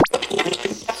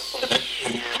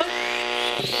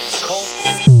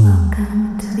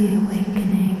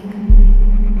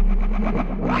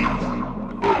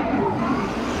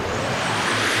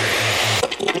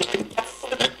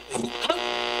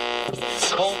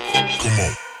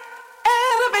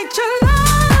Elevate your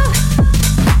love.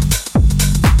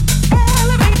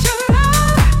 Elevate your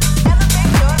love.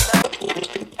 Elevate your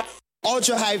love.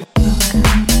 Ultra hype.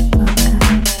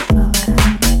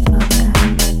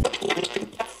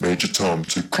 Major Tom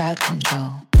to crowd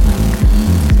control.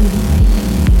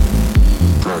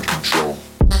 crowd control.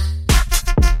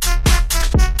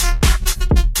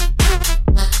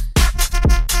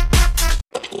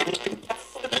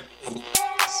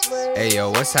 Hey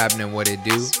yo, what's happening? What it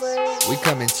do? We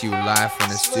coming to you live from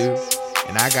the stew,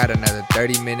 and I got another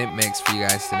 30-minute mix for you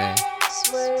guys today.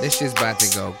 This shit's about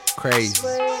to go crazy.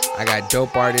 I got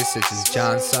dope artists such as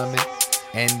John Summit,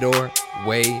 Endor,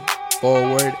 Wade,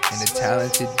 Forward, and the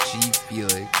talented G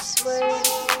Felix.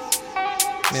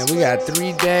 Man, we got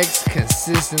 3 decks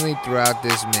consistently throughout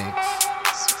this mix.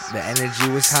 The energy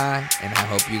was high, and I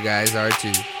hope you guys are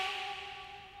too.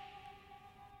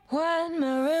 When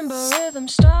marimba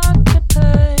rhythms start to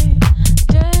play,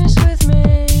 dance with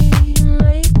me,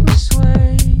 make me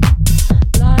sway,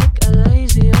 like a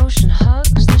lazy ocean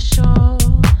hugs the shore,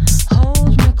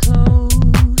 hold me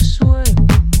close, sway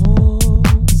me more,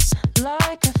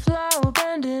 like a flower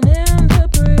bending in the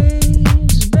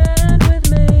breeze, bend with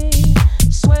me,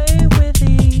 sway with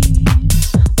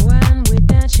ease, when we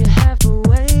dance you have a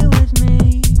way with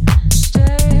me,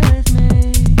 stay with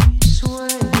me,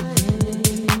 sway with me.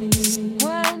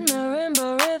 When marimba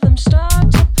rhythms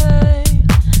start to play,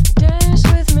 dance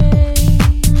with me,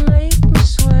 make me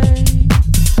sway,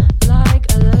 like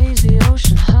a lazy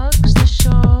ocean hugs the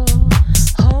shore,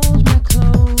 hold me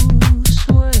close,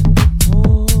 sway me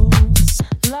more,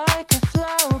 like a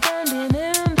flower bending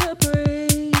in the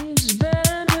breeze,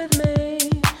 bend with me,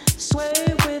 sway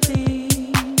with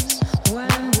ease,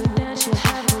 when we dance you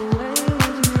have a way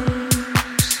with me,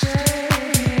 stay,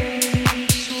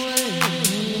 sway.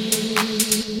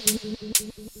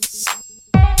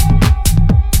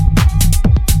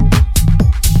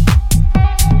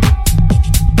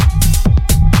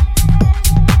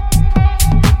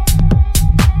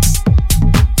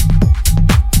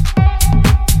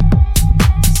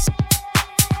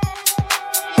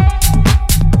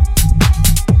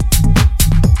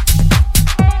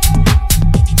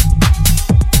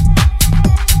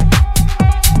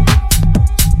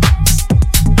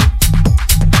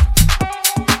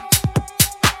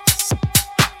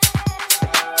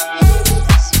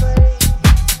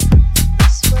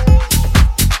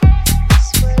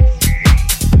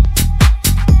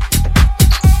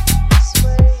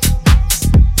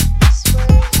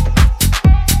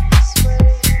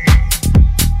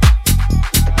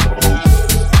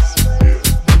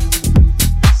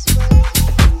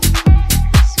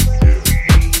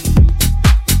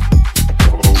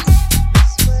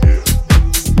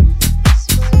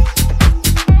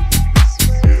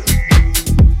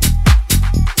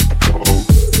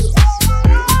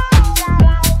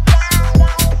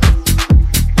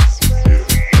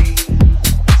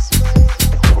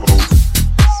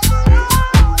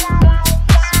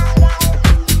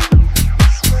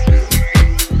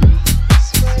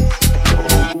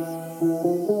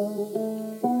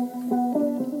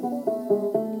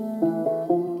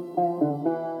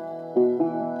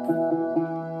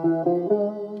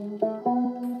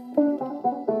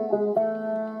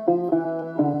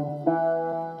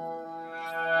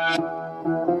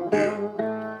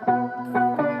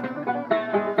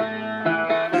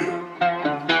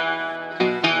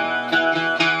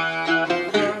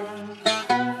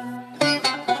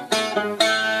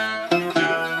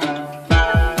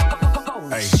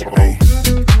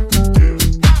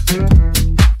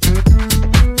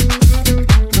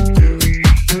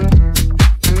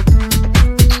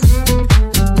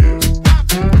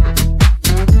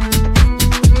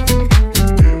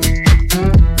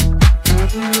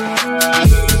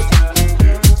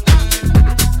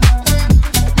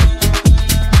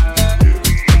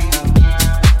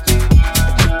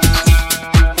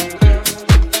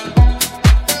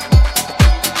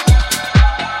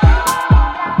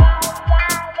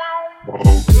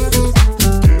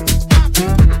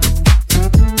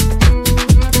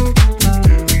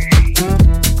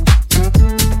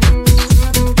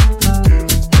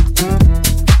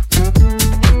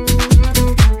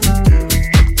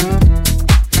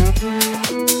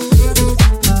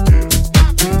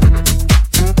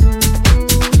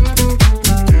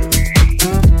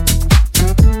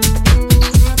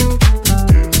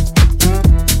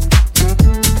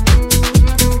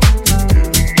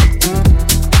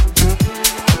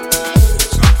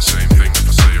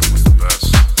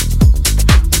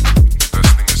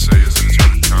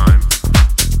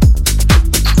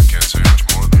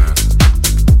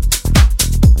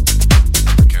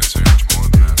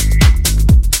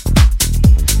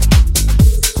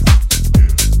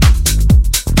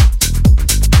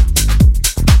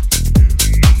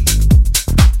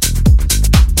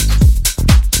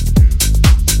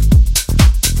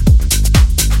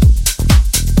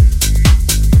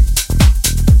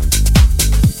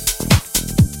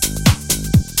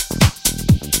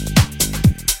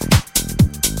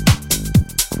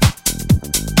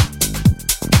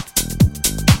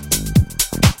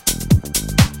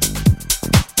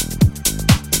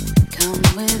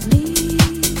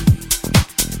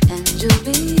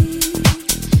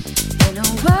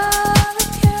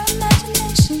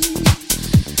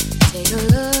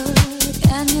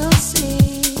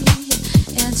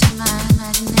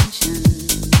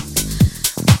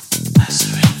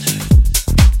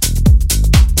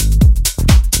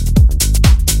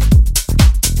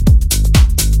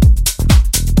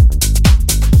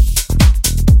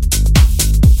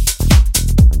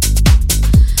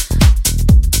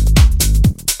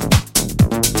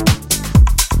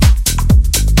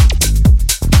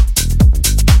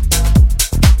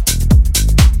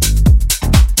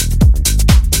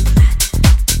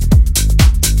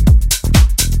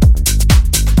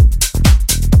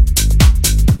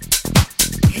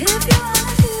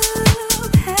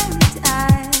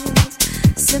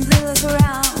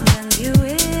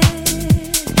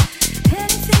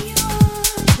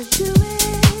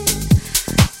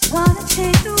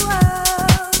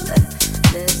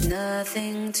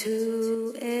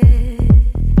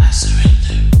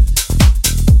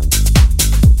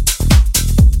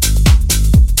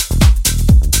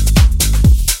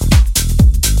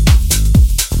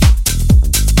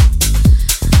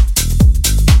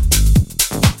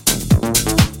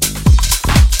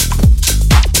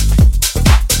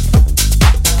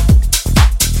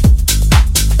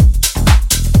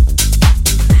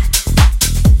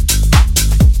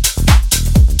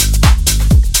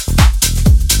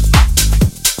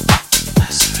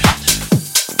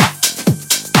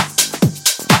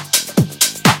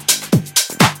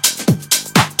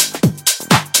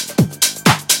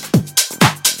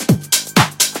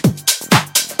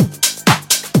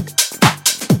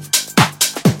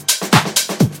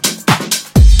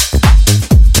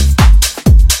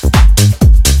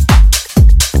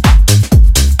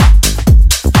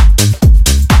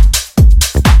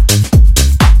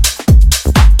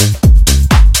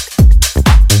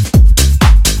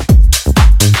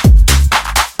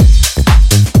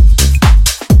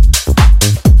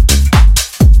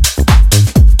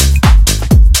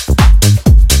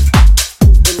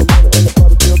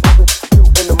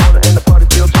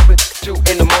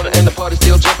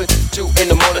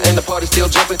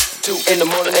 2 in the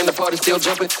morning and the party still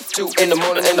jumping. 2 in the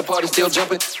morning and the party still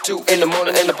jumping. 2 in the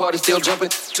morning and the party still jumping.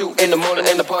 2 in the morning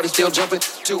and the party still jumping.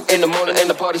 2 in the morning and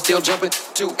the party still jumping.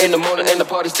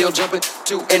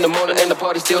 2 in the morning and the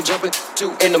party still jumping.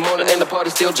 2 in the morning and the party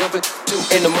still jumping. 2 in the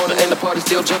morning and the party still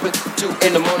jumping. 2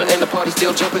 in the morning and the party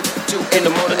still jumping. 2 in the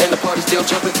morning and the party still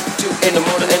jumping. 2 in the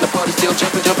morning and the party still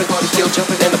jumping. Jumping, party still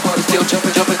jumping and the party still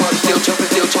jumping. Jumping, party still jumping.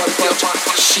 Still trying, still trying.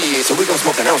 Shit, so we gon'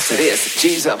 smoke an ounce of this.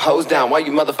 G's up, hoes down. Why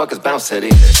you motherfuckers bounce to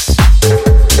this?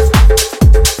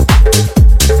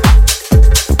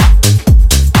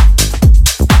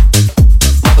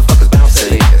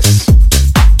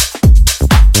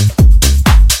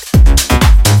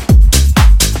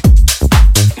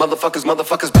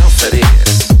 Motherfuckers bounce to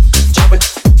this. Jumpin',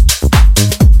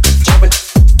 jumpin',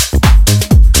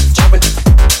 jumpin',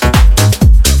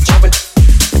 jumpin',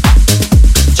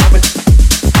 jumpin',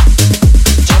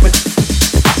 jumpin',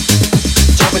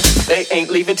 jumpin'. They ain't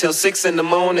leaving till 6 in the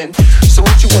morning. So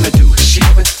what you wanna do?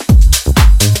 Jumpin',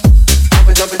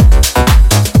 jumpin', jumpin',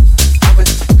 jumpin'.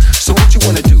 So what you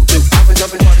wanna do? Jumpin',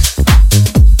 jumpin', jumpin',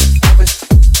 jumpin',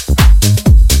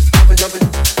 jumpin'.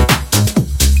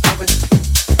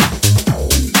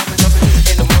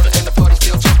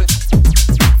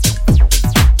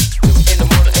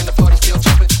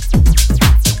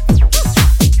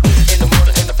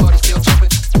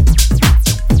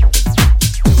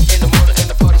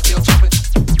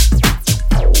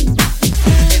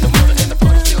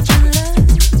 Party still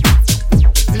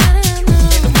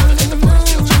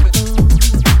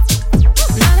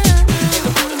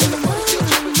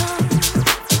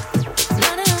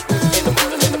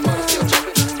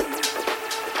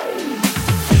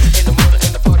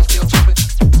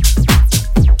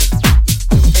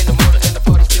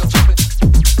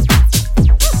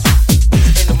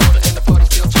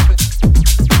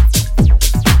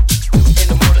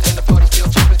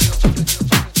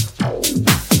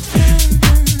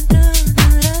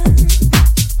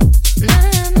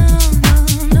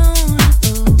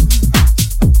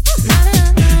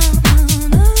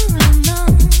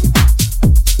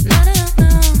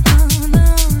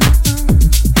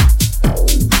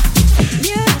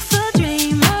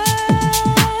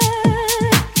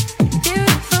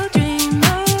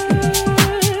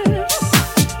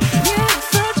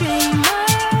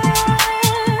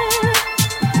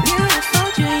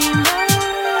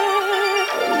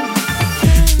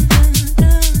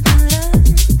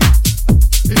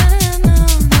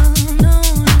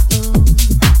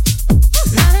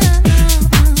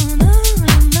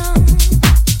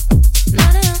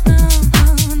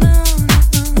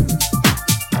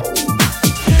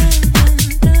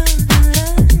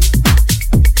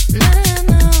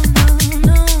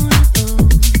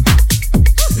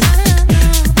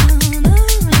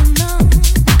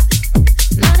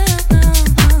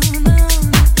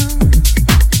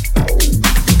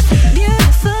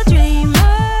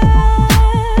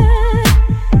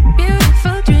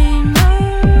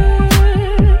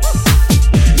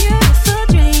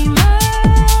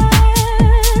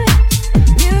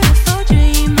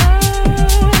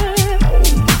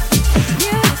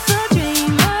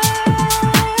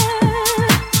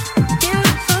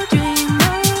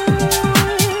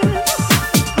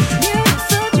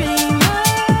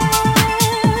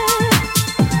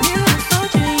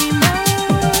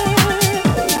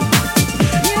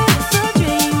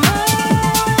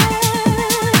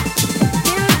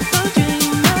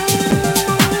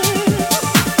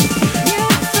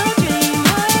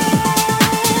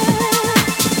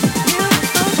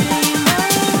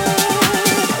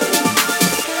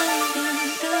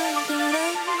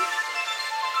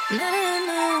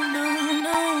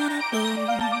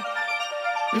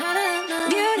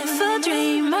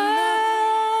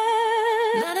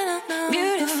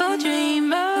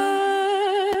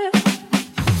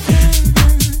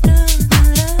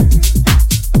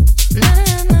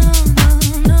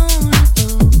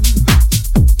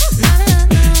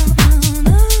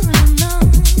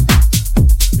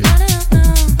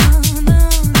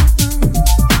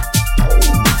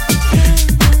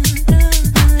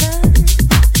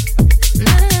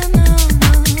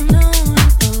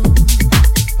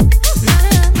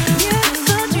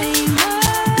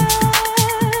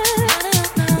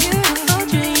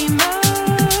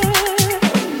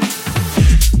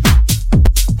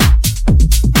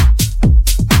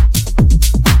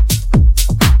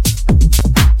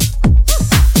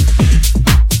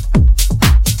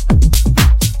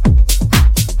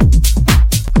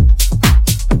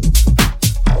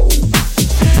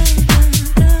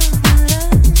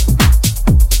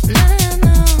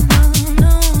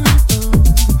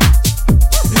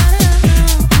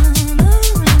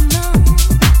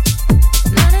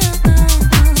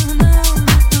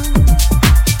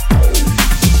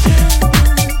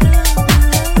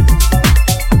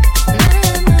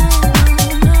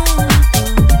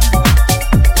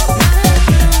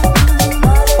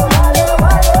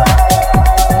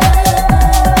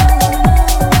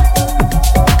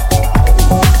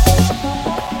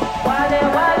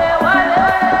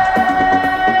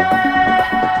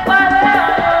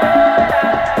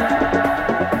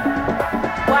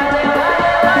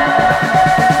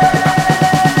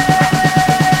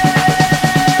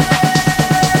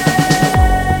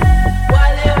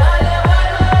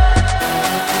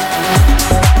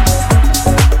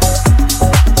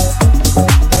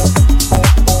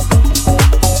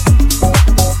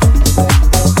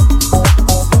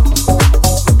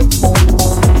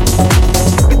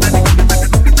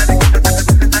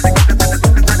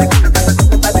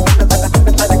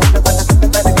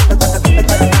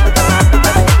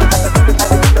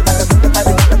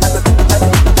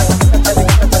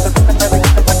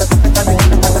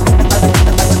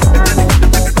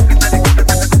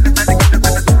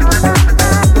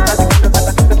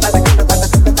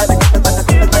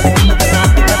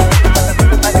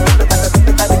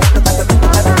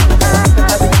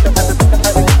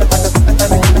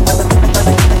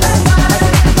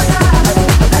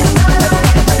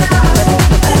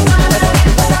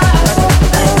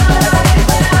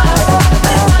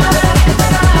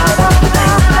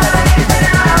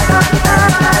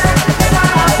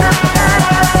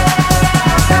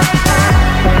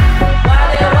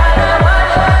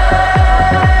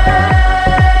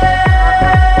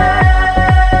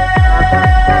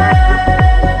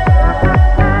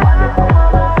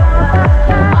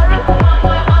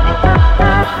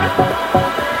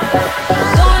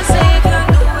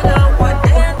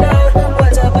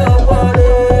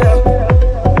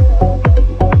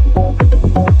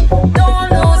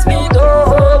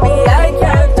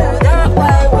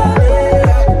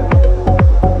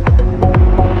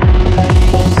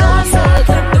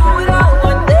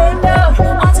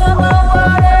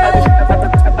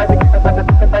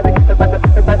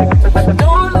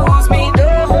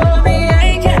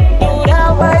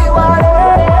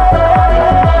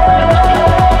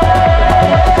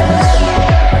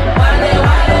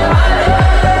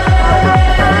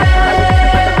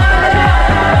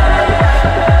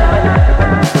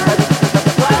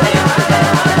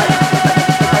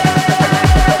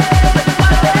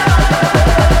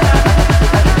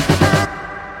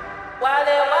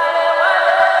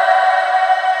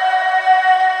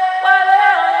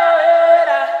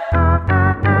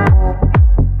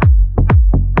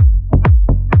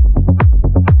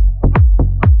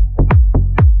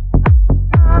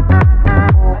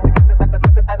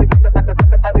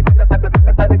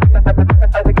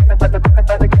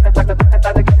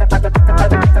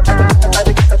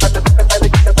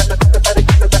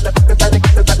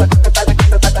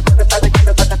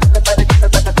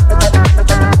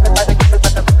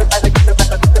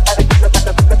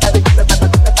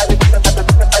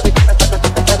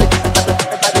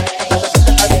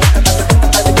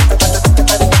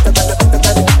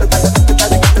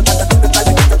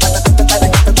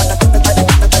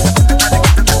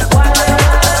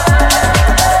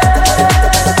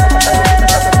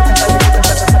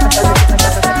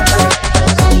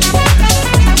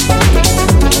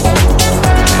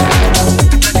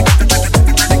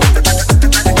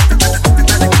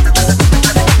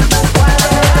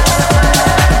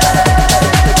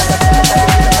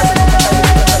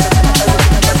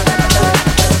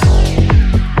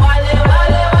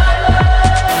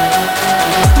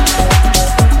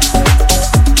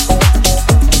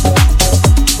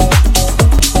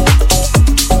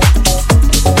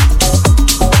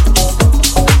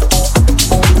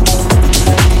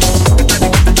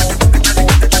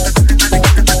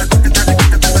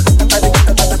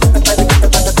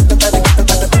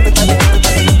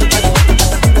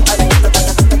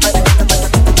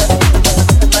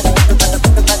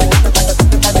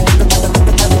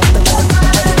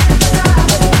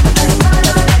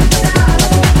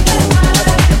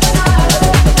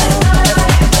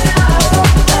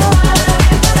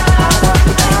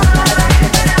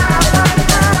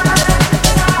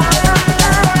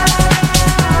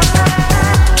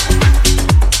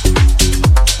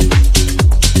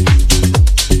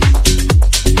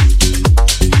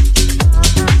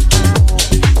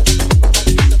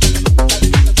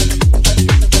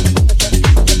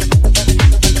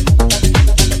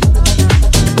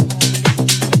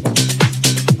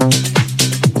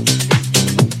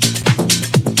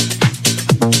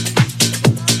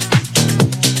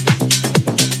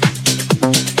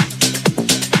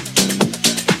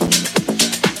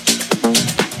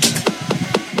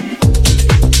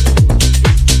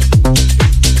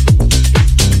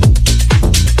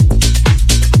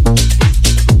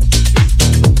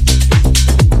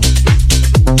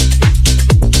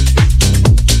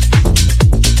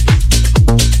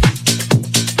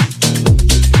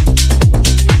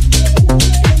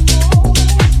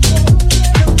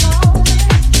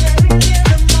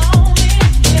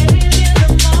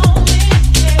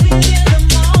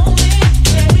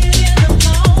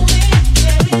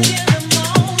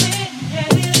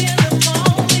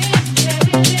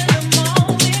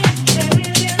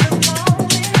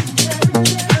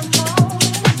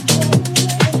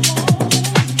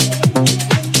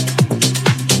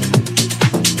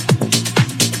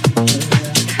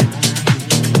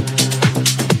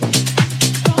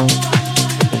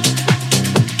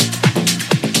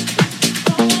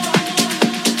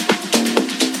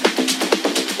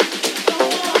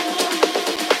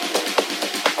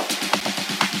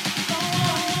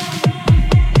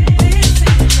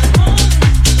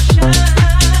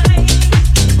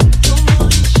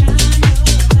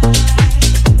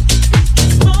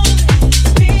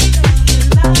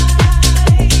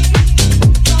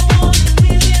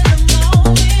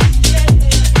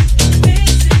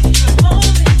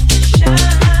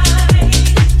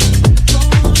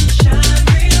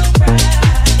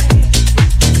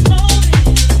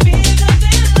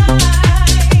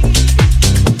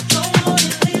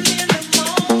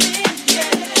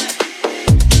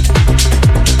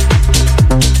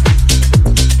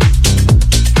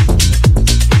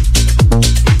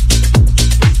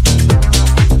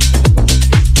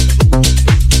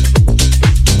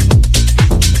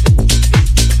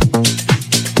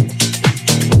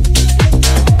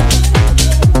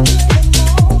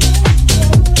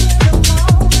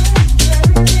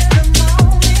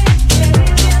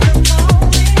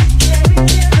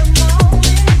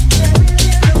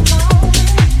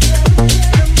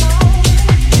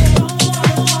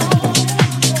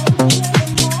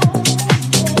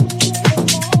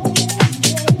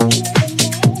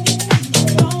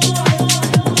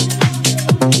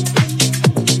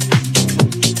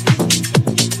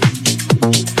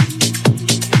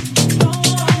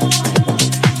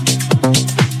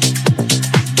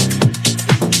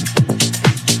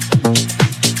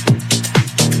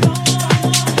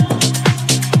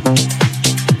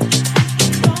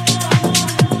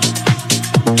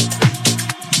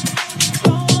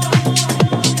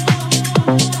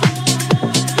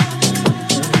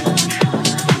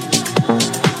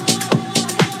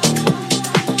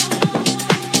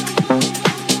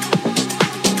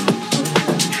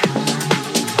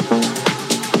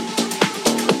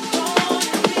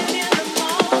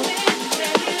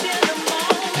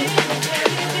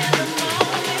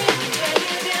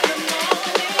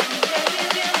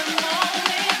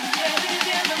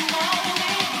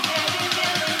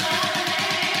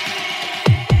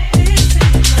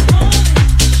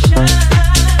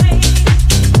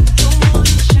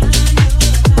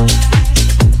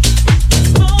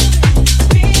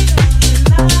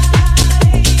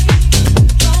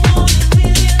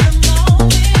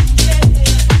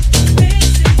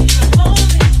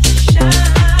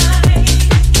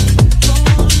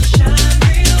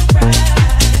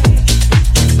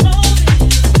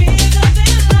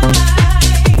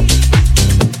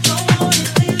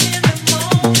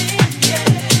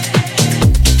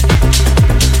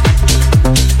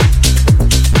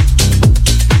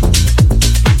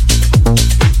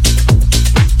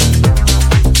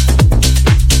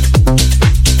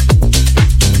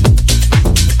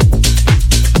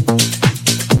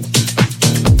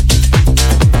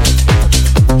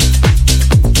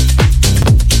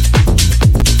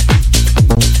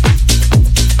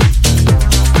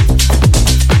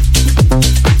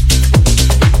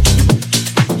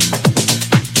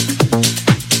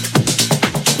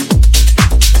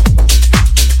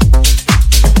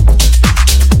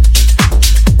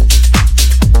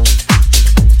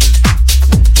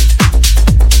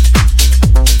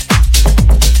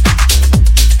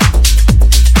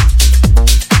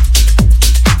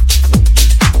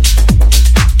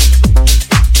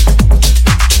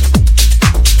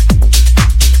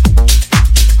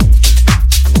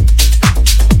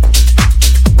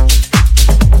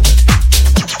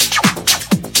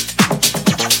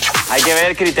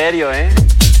ver criterio, ¿eh?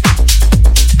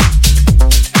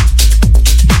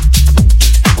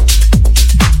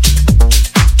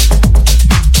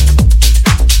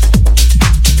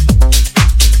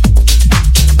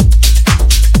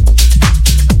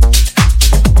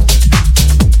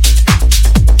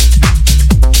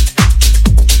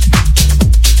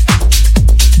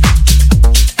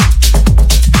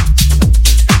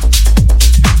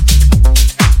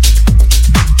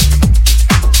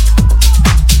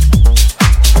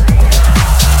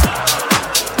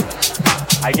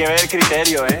 Hay que ver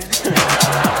criterio, ¿eh?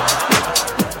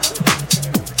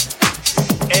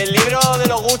 El libro de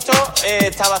los gustos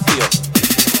está vacío.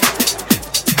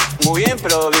 Muy bien,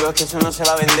 pero digo, es que eso no se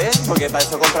va a vender, porque para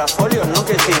eso compras folios, ¿no?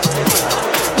 Que sí.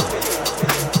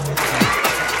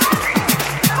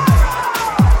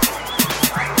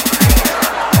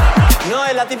 No,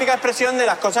 es la típica expresión de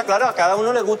las cosas, claro, a cada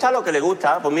uno le gusta lo que le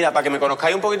gusta. Pues mira, para que me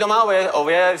conozcáis un poquito más, os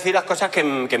voy a decir las cosas que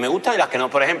me gustan y las que no.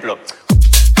 Por ejemplo,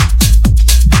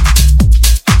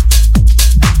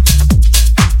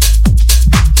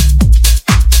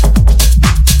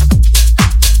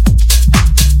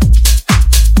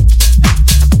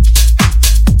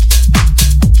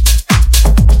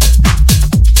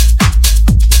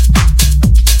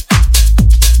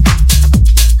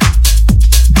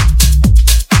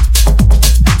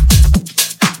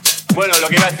 bueno, lo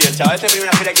que iba a decir, el chaval este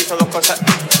primera feria que hizo dos cosas.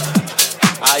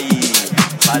 Ay,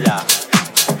 vaya.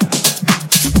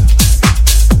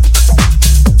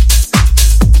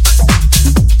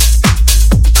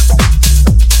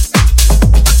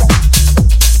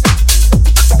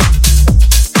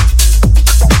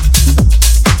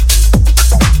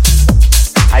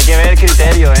 Hay que ver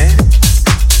criterio, ¿eh?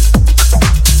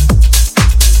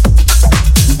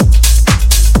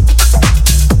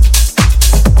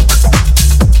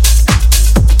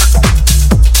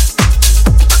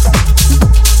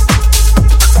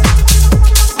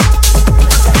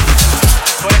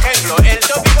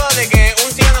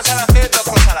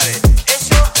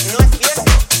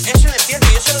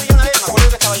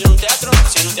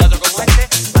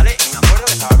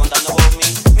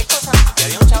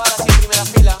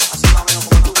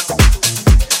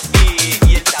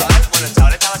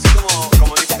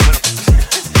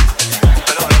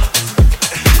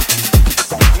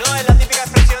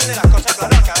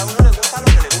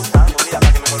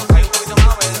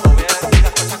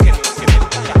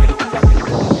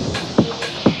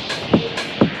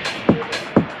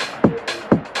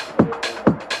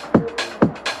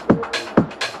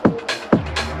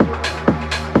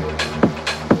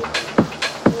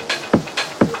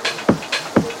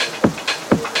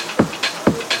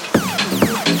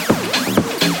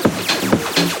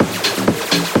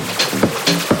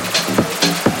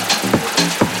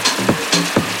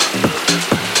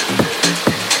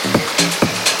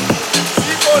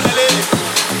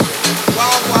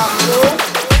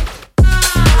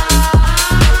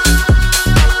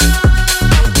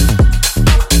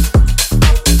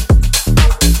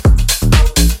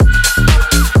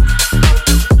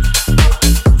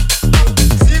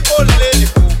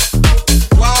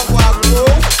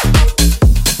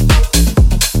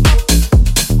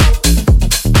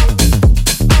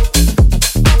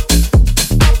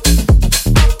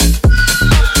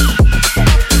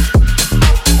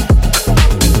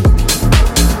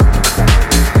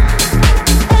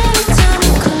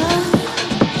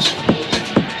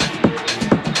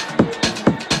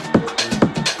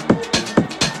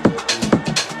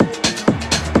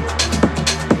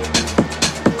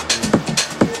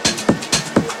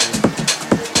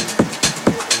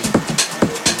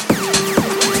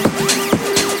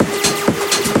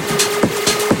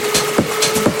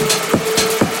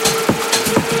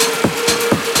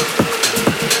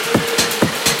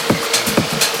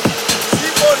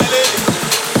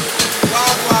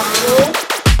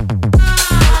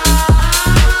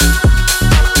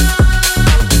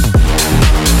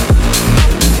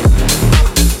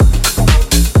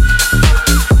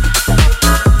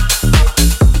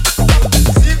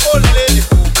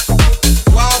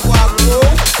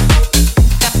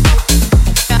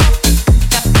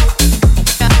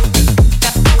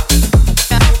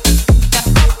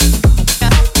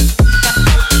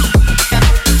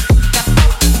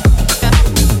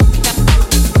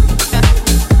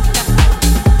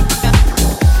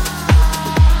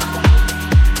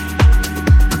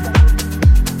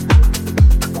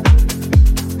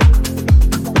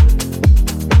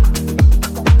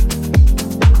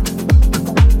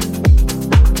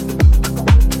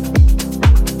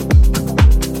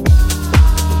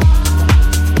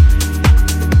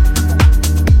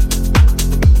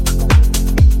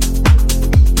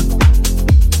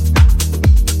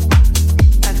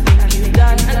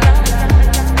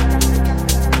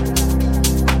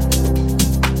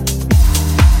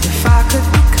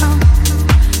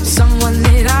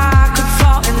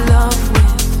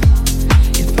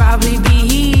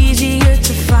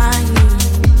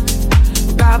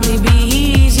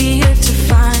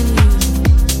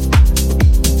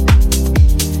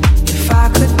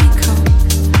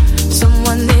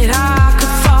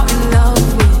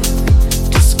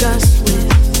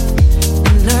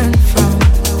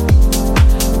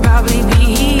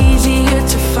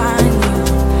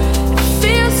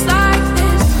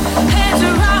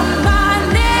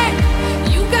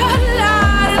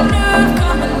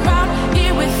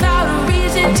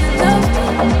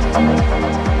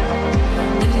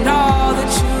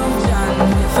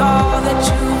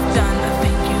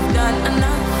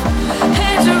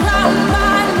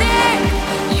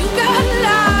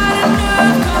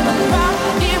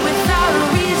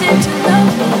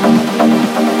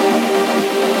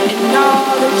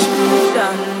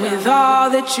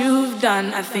 that you've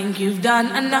done, I think you've done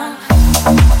enough.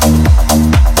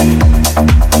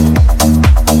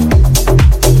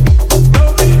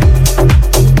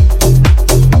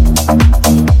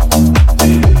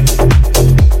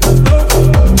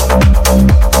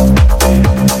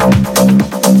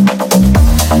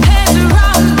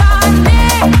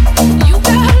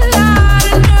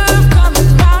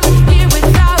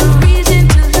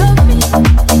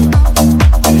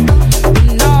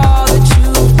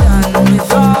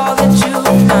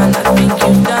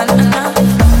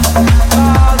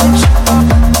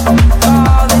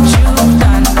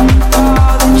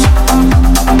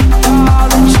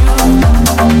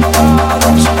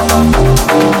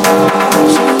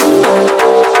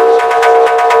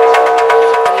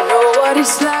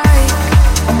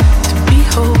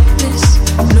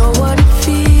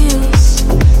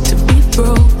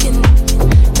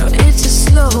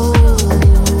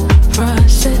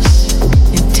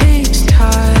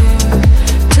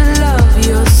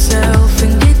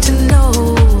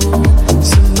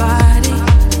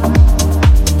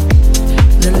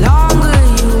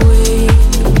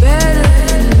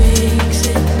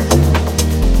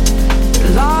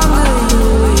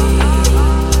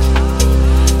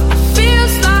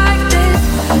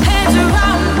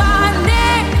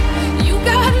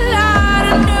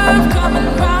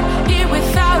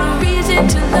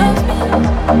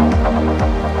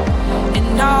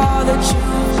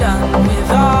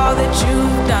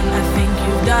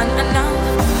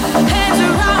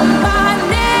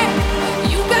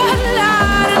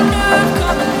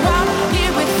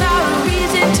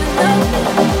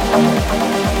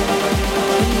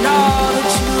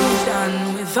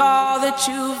 All that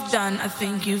you've done, I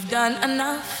think you've done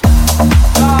enough.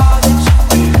 All that